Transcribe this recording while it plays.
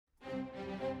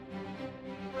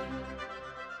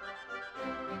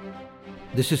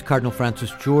This is Cardinal Francis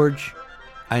George.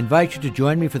 I invite you to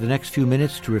join me for the next few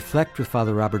minutes to reflect with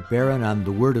Father Robert Barron on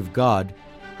the Word of God,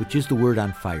 which is the Word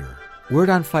on Fire. Word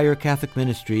on Fire Catholic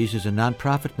Ministries is a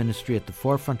nonprofit ministry at the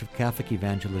forefront of Catholic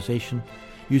evangelization,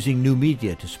 using new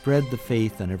media to spread the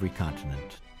faith on every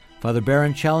continent. Father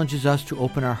Barron challenges us to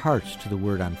open our hearts to the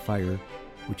Word on Fire,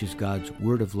 which is God's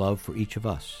word of love for each of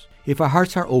us. If our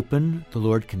hearts are open, the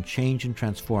Lord can change and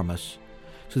transform us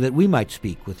so that we might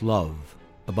speak with love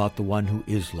about the one who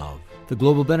is love. The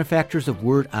global benefactors of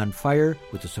Word on Fire,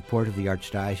 with the support of the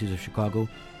Archdiocese of Chicago,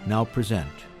 now present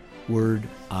Word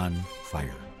on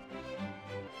Fire.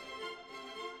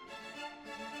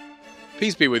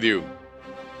 Peace be with you.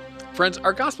 Friends,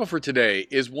 our gospel for today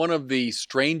is one of the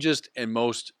strangest and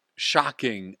most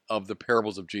shocking of the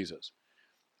parables of Jesus,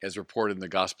 as reported in the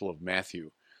Gospel of Matthew.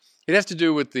 It has to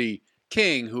do with the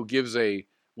king who gives a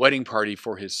wedding party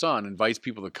for his son, invites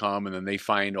people to come, and then they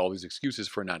find all these excuses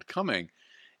for not coming.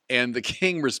 And the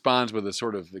king responds with a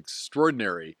sort of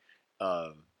extraordinary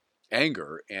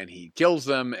anger, and he kills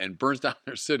them and burns down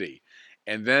their city.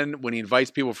 And then when he invites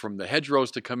people from the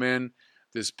hedgerows to come in,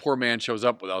 this poor man shows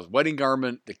up without his wedding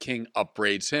garment. The king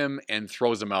upbraids him and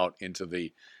throws him out into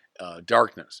the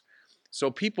darkness.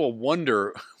 So people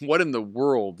wonder what in the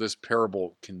world this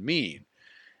parable can mean.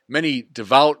 Many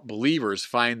devout believers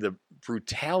find the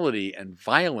brutality and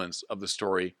violence of the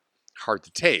story hard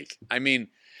to take. I mean,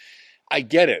 I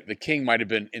get it. The king might have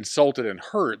been insulted and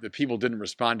hurt that people didn't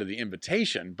respond to the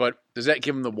invitation, but does that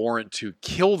give him the warrant to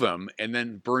kill them and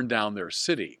then burn down their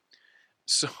city?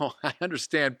 So I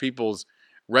understand people's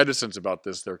reticence about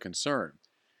this, their concern.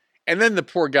 And then the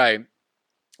poor guy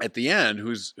at the end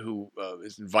who is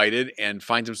invited and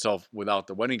finds himself without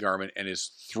the wedding garment and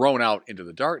is thrown out into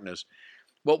the darkness.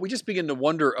 Well, we just begin to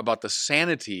wonder about the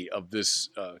sanity of this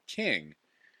king.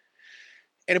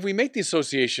 And if we make the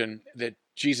association that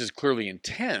Jesus clearly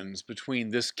intends between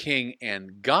this king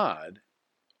and God,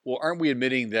 well, aren't we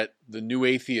admitting that the new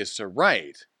atheists are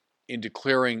right in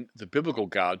declaring the biblical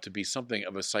God to be something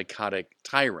of a psychotic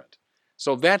tyrant?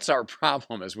 So that's our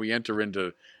problem as we enter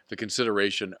into the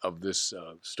consideration of this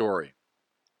story.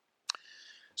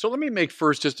 So let me make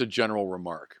first just a general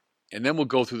remark, and then we'll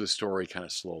go through the story kind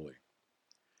of slowly.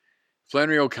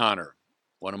 Flannery O'Connor,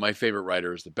 one of my favorite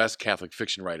writers, the best Catholic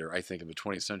fiction writer, I think, of the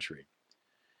 20th century,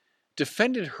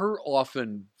 defended her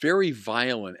often very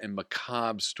violent and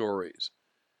macabre stories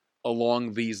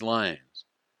along these lines.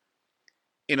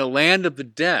 In a land of the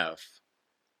deaf,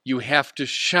 you have to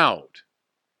shout.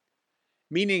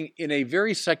 Meaning, in a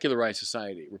very secularized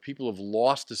society where people have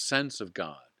lost a sense of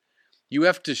God, you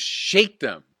have to shake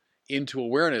them into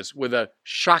awareness with a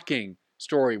shocking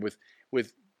story, with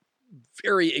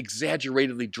very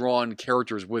exaggeratedly drawn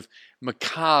characters, with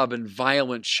macabre and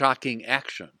violent, shocking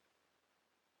action.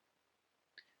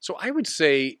 So I would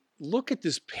say, look at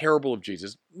this parable of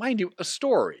Jesus. Mind you, a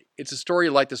story. It's a story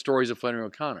like the stories of Flannery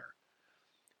O'Connor.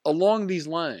 Along these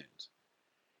lines,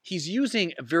 he's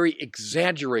using a very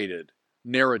exaggerated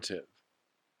narrative,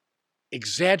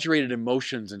 exaggerated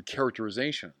emotions and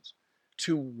characterizations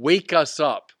to wake us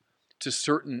up to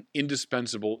certain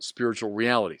indispensable spiritual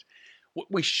realities. What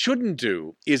we shouldn't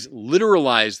do is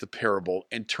literalize the parable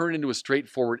and turn it into a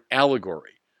straightforward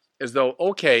allegory, as though,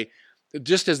 okay,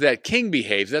 just as that king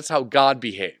behaves, that's how God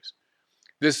behaves.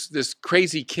 This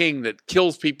crazy king that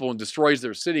kills people and destroys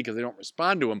their city because they don't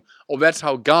respond to him, oh, that's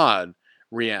how God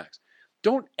reacts.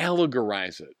 Don't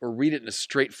allegorize it or read it in a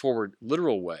straightforward,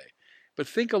 literal way, but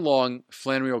think along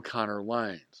Flannery O'Connor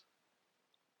lines.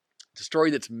 It's a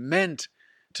story that's meant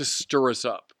to stir us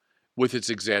up with its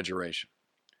exaggeration.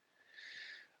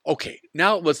 Okay,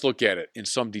 now let's look at it in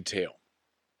some detail.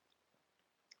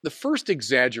 The first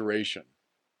exaggeration,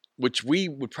 which we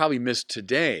would probably miss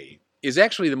today, is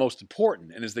actually the most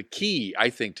important and is the key,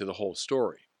 I think, to the whole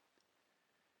story.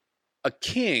 A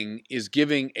king is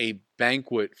giving a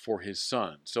banquet for his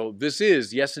son. So this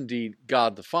is, yes, indeed,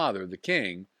 God the Father, the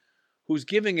king, who's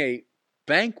giving a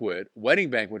banquet,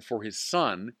 wedding banquet for his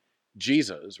son,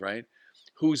 Jesus, right?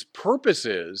 Whose purpose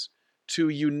is to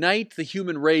unite the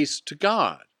human race to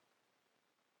God.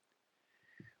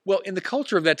 Well, in the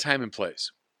culture of that time and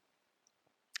place,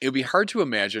 it would be hard to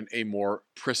imagine a more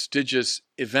prestigious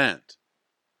event.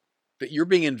 That you're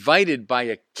being invited by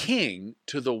a king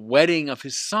to the wedding of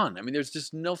his son. I mean, there's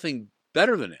just nothing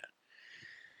better than that.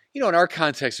 You know, in our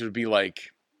context, it would be like,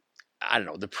 I don't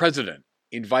know, the president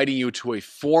inviting you to a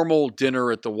formal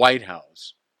dinner at the White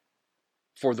House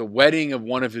for the wedding of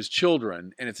one of his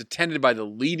children, and it's attended by the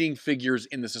leading figures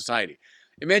in the society.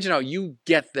 Imagine how you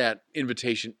get that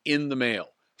invitation in the mail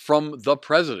from the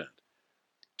president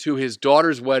to his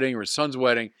daughter's wedding or his son's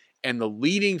wedding, and the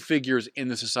leading figures in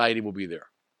the society will be there.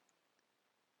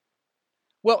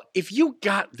 Well, if you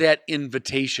got that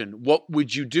invitation, what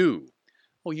would you do?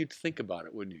 Oh, you'd think about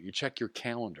it, wouldn't you? You'd check your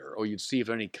calendar. Oh, you'd see if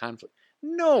there's any conflict.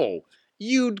 No,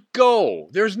 you'd go.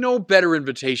 There's no better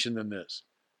invitation than this.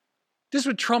 This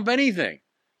would trump anything.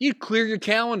 You'd clear your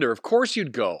calendar. Of course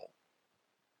you'd go.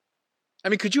 I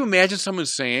mean, could you imagine someone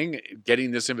saying,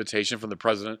 getting this invitation from the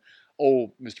president,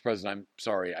 oh, Mr. President, I'm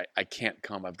sorry, I can't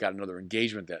come. I've got another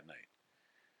engagement that night.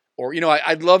 Or,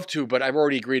 I'd love to, but I've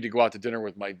already agreed to go out to dinner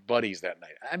with my buddies that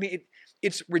night. I mean,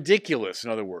 it's ridiculous,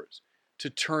 in other words, to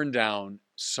turn down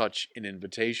such an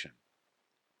invitation.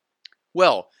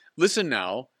 Well, listen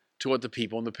now to what the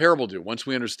people in the parable do once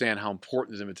we understand how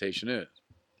important this invitation is.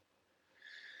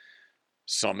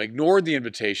 Some ignored the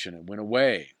invitation and went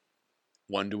away,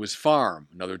 one to his farm,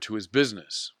 another to his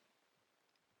business.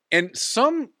 And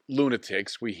some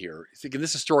lunatics, we hear, thinking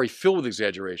this is a story filled with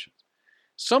exaggerations,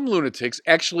 some lunatics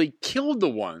actually killed the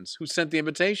ones who sent the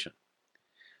invitation.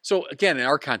 So again, in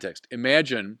our context,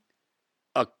 imagine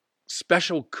a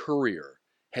special courier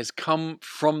has come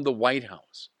from the White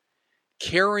House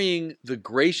carrying the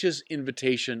gracious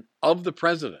invitation of the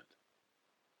president,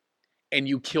 and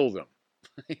you kill them.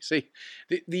 You see,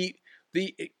 the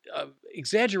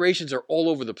exaggerations are all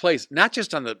over the place, not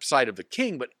just on the side of the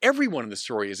king, but everyone in the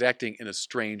story is acting in a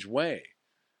strange way.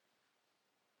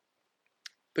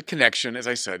 The connection, as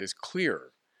I said, is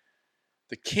clear.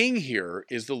 The king here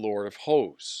is the Lord of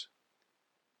hosts,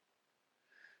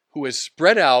 who has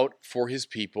spread out for his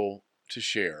people to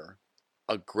share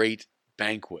a great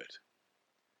banquet.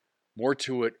 More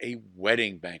to it, a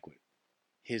wedding banquet.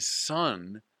 His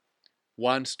son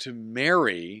wants to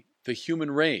marry the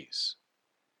human race,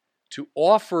 to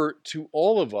offer to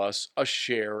all of us a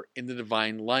share in the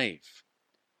divine life.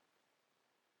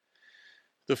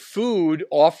 The food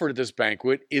offered at this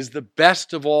banquet is the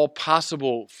best of all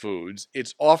possible foods.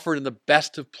 It's offered in the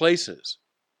best of places.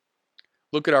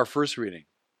 Look at our first reading,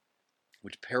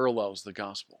 which parallels the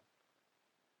gospel.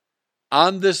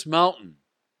 On this mountain,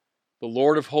 the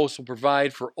Lord of hosts will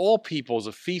provide for all peoples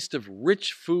a feast of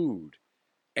rich food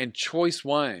and choice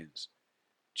wines,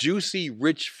 juicy,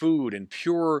 rich food and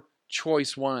pure,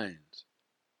 choice wines.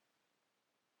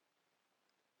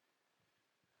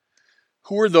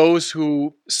 Who are those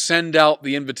who send out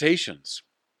the invitations?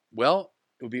 Well,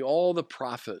 it would be all the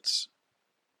prophets,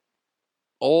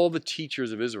 all the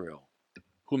teachers of Israel,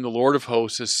 whom the Lord of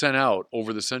hosts has sent out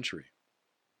over the century.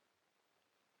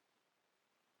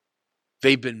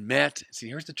 They've been met, see,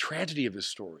 here's the tragedy of this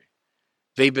story.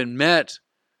 They've been met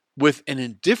with an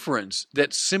indifference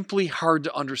that's simply hard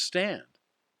to understand.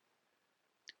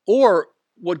 Or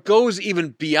what goes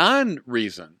even beyond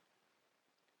reason,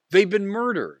 they've been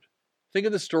murdered. Think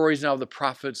of the stories now of the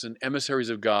prophets and emissaries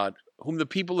of God whom the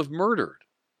people have murdered.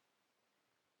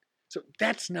 So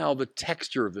that's now the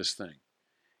texture of this thing.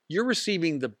 You're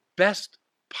receiving the best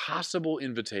possible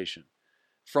invitation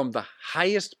from the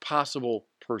highest possible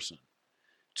person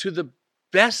to the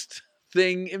best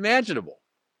thing imaginable.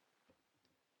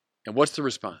 And what's the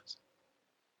response?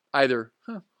 Either,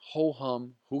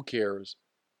 ho-hum, who cares,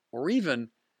 or even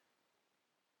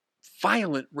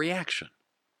violent reaction.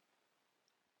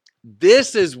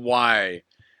 This is why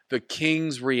the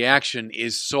king's reaction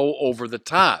is so over the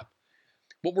top.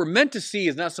 What we're meant to see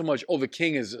is not so much, the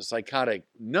king is a psychotic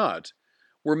nut.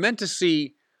 We're meant to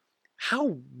see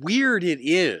how weird it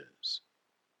is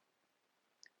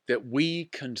that we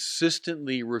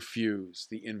consistently refuse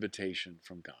the invitation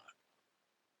from God.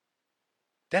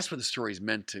 That's what the story is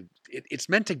meant to. It's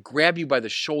meant to grab you by the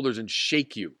shoulders and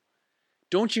shake you.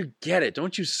 Don't you get it?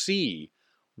 Don't you see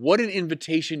what an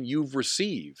invitation you've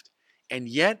received? And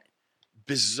yet,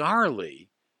 bizarrely,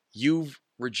 you've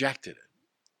rejected it.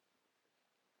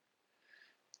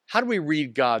 How do we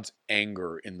read God's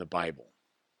anger in the Bible?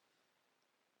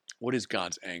 What is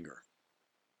God's anger?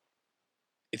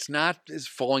 It's not as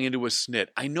falling into a snit.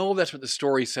 I know that's what the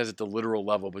story says at the literal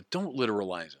level, but don't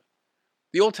literalize it.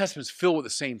 The Old Testament's filled with the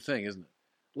same thing, isn't it?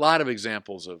 A lot of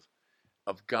examples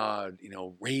of God,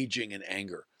 raging in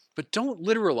anger. But don't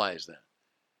literalize that.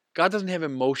 God doesn't have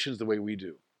emotions the way we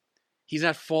do. He's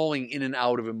not falling in and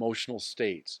out of emotional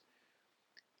states.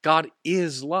 God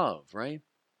is love, right?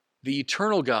 The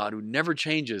eternal God who never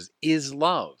changes is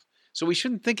love. So we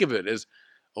shouldn't think of it as,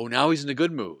 now he's in a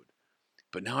good mood.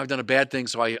 But now I've done a bad thing,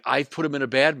 so I've put him in a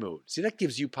bad mood. See, that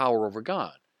gives you power over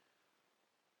God.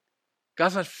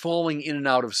 God's not falling in and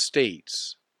out of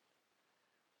states.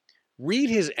 Read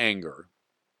his anger,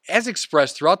 as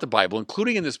expressed throughout the Bible,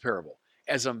 including in this parable,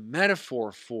 as a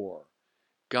metaphor for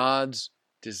God's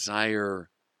desire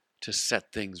to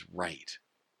set things right.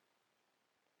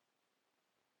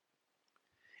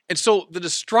 And so the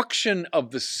destruction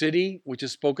of the city, which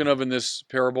is spoken of in this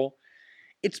parable,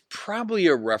 it's probably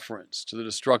a reference to the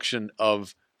destruction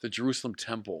of the Jerusalem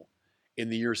temple in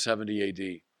the year 70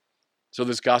 AD. So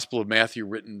this Gospel of Matthew,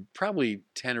 written probably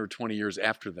 10 or 20 years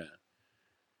after that,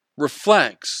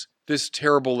 reflects this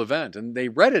terrible event. And they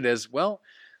read it as, well,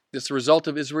 it's the result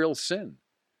of Israel's sin.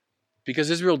 Because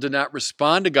Israel did not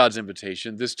respond to God's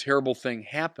invitation, this terrible thing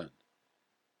happened.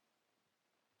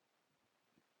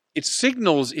 It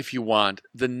signals, if you want,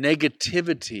 the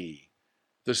negativity,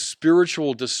 the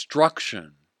spiritual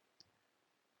destruction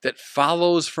that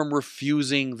follows from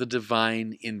refusing the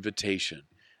divine invitation.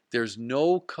 There's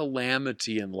no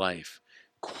calamity in life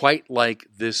quite like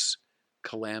this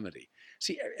calamity.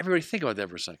 See, everybody think about that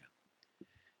for a second.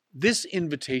 This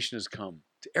invitation has come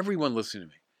to everyone listening to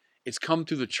me. It's come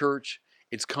through the church.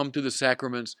 It's come through the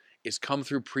sacraments. It's come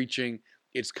through preaching.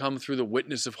 It's come through the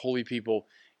witness of holy people.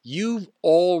 You've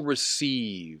all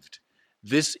received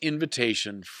this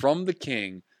invitation from the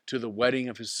king to the wedding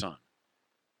of his son.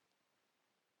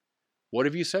 What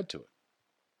have you said to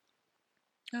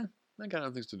it? I got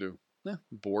other things to do. I'm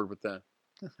bored with that.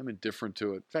 I'm indifferent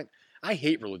to it. In fact, I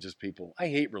hate religious people. I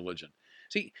hate religion.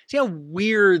 See how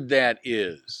weird that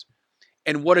is,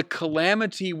 and what a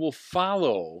calamity will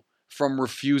follow from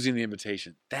refusing the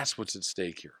invitation. That's what's at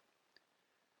stake here.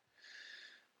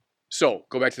 So,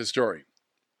 go back to the story.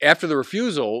 After the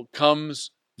refusal comes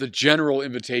the general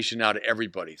invitation now to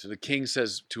everybody. So the king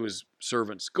says to his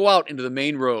servants, go out into the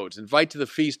main roads, invite to the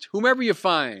feast whomever you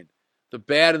find, the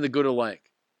bad and the good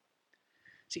alike.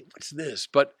 See, what's this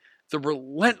but the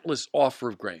relentless offer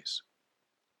of grace,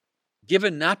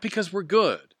 given not because we're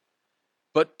good,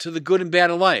 but to the good and bad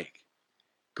alike.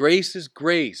 Grace is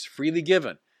grace, freely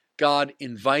given. God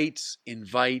invites,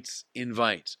 invites,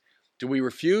 invites. Do we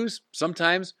refuse?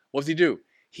 Sometimes. What does he do?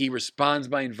 He responds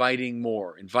by inviting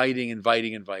more, inviting,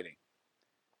 inviting, inviting.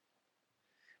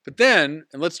 But then,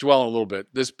 and let's dwell on a little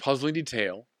bit, this puzzling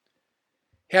detail,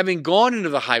 having gone into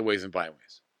the highways and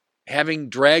byways, having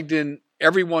dragged in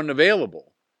everyone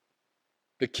available,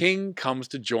 the king comes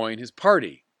to join his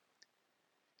party.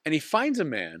 And he finds a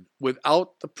man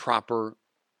without the proper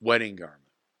wedding garment.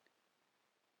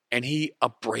 And he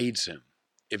upbraids him,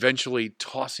 eventually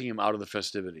tossing him out of the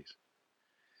festivities.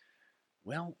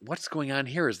 Well, what's going on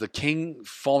here? Is the king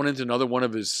fallen into another one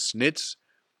of his snits?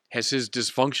 Has his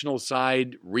dysfunctional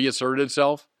side reasserted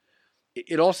itself?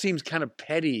 It all seems kind of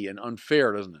petty and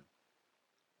unfair, doesn't it?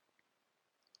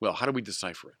 Well, how do we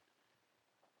decipher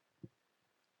it?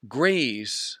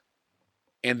 Grace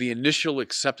and the initial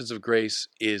acceptance of grace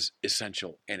is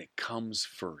essential, and it comes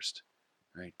first.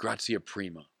 Right? Gratia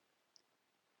prima.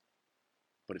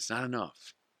 But it's not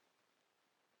enough.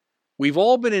 We've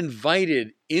all been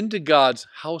invited into God's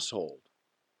household.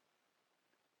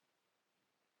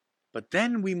 But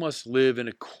then we must live in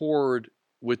accord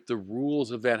with the rules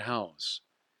of that house.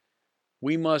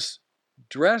 We must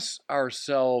dress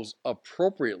ourselves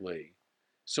appropriately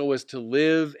so as to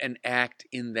live and act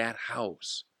in that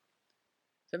house.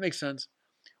 Does that make sense?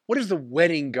 What does the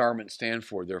wedding garment stand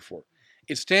for, therefore?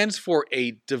 It stands for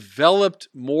a developed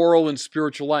moral and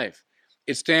spiritual life.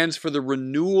 It stands for the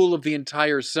renewal of the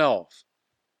entire self.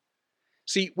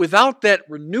 See, without that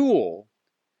renewal,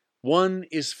 one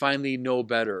is finally no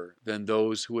better than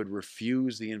those who had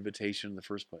refused the invitation in the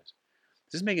first place.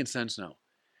 This is making sense now.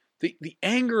 The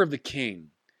anger of the king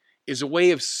is a way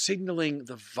of signaling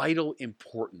the vital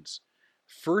importance,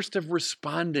 first of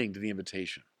responding to the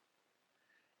invitation,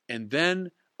 and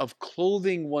then of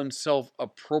clothing oneself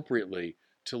appropriately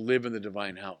to live in the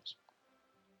divine house.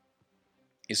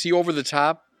 Is he over the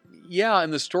top? Yeah,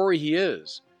 in the story he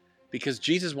is, because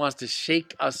Jesus wants to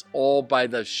shake us all by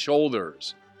the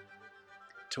shoulders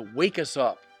to wake us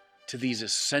up to these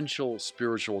essential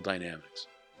spiritual dynamics.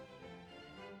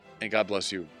 And God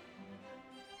bless you.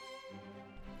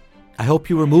 I hope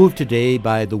you were moved today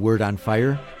by the Word on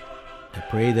Fire. I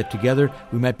pray that together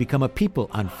we might become a people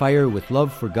on fire with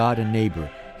love for God and neighbor,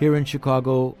 here in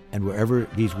Chicago and wherever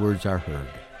these words are heard.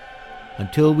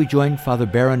 Until we join Father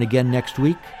Barron again next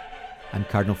week, I'm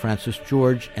Cardinal Francis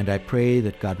George, and I pray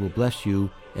that God will bless you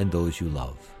and those you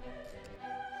love.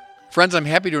 Friends, I'm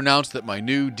happy to announce that my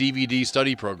new DVD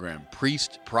study program,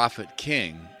 Priest, Prophet,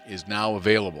 King, is now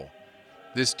available.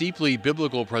 This deeply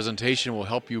biblical presentation will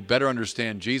help you better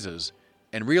understand Jesus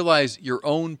and realize your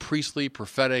own priestly,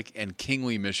 prophetic, and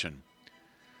kingly mission.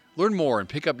 Learn more and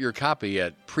pick up your copy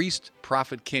at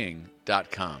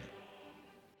priestprophetking.com.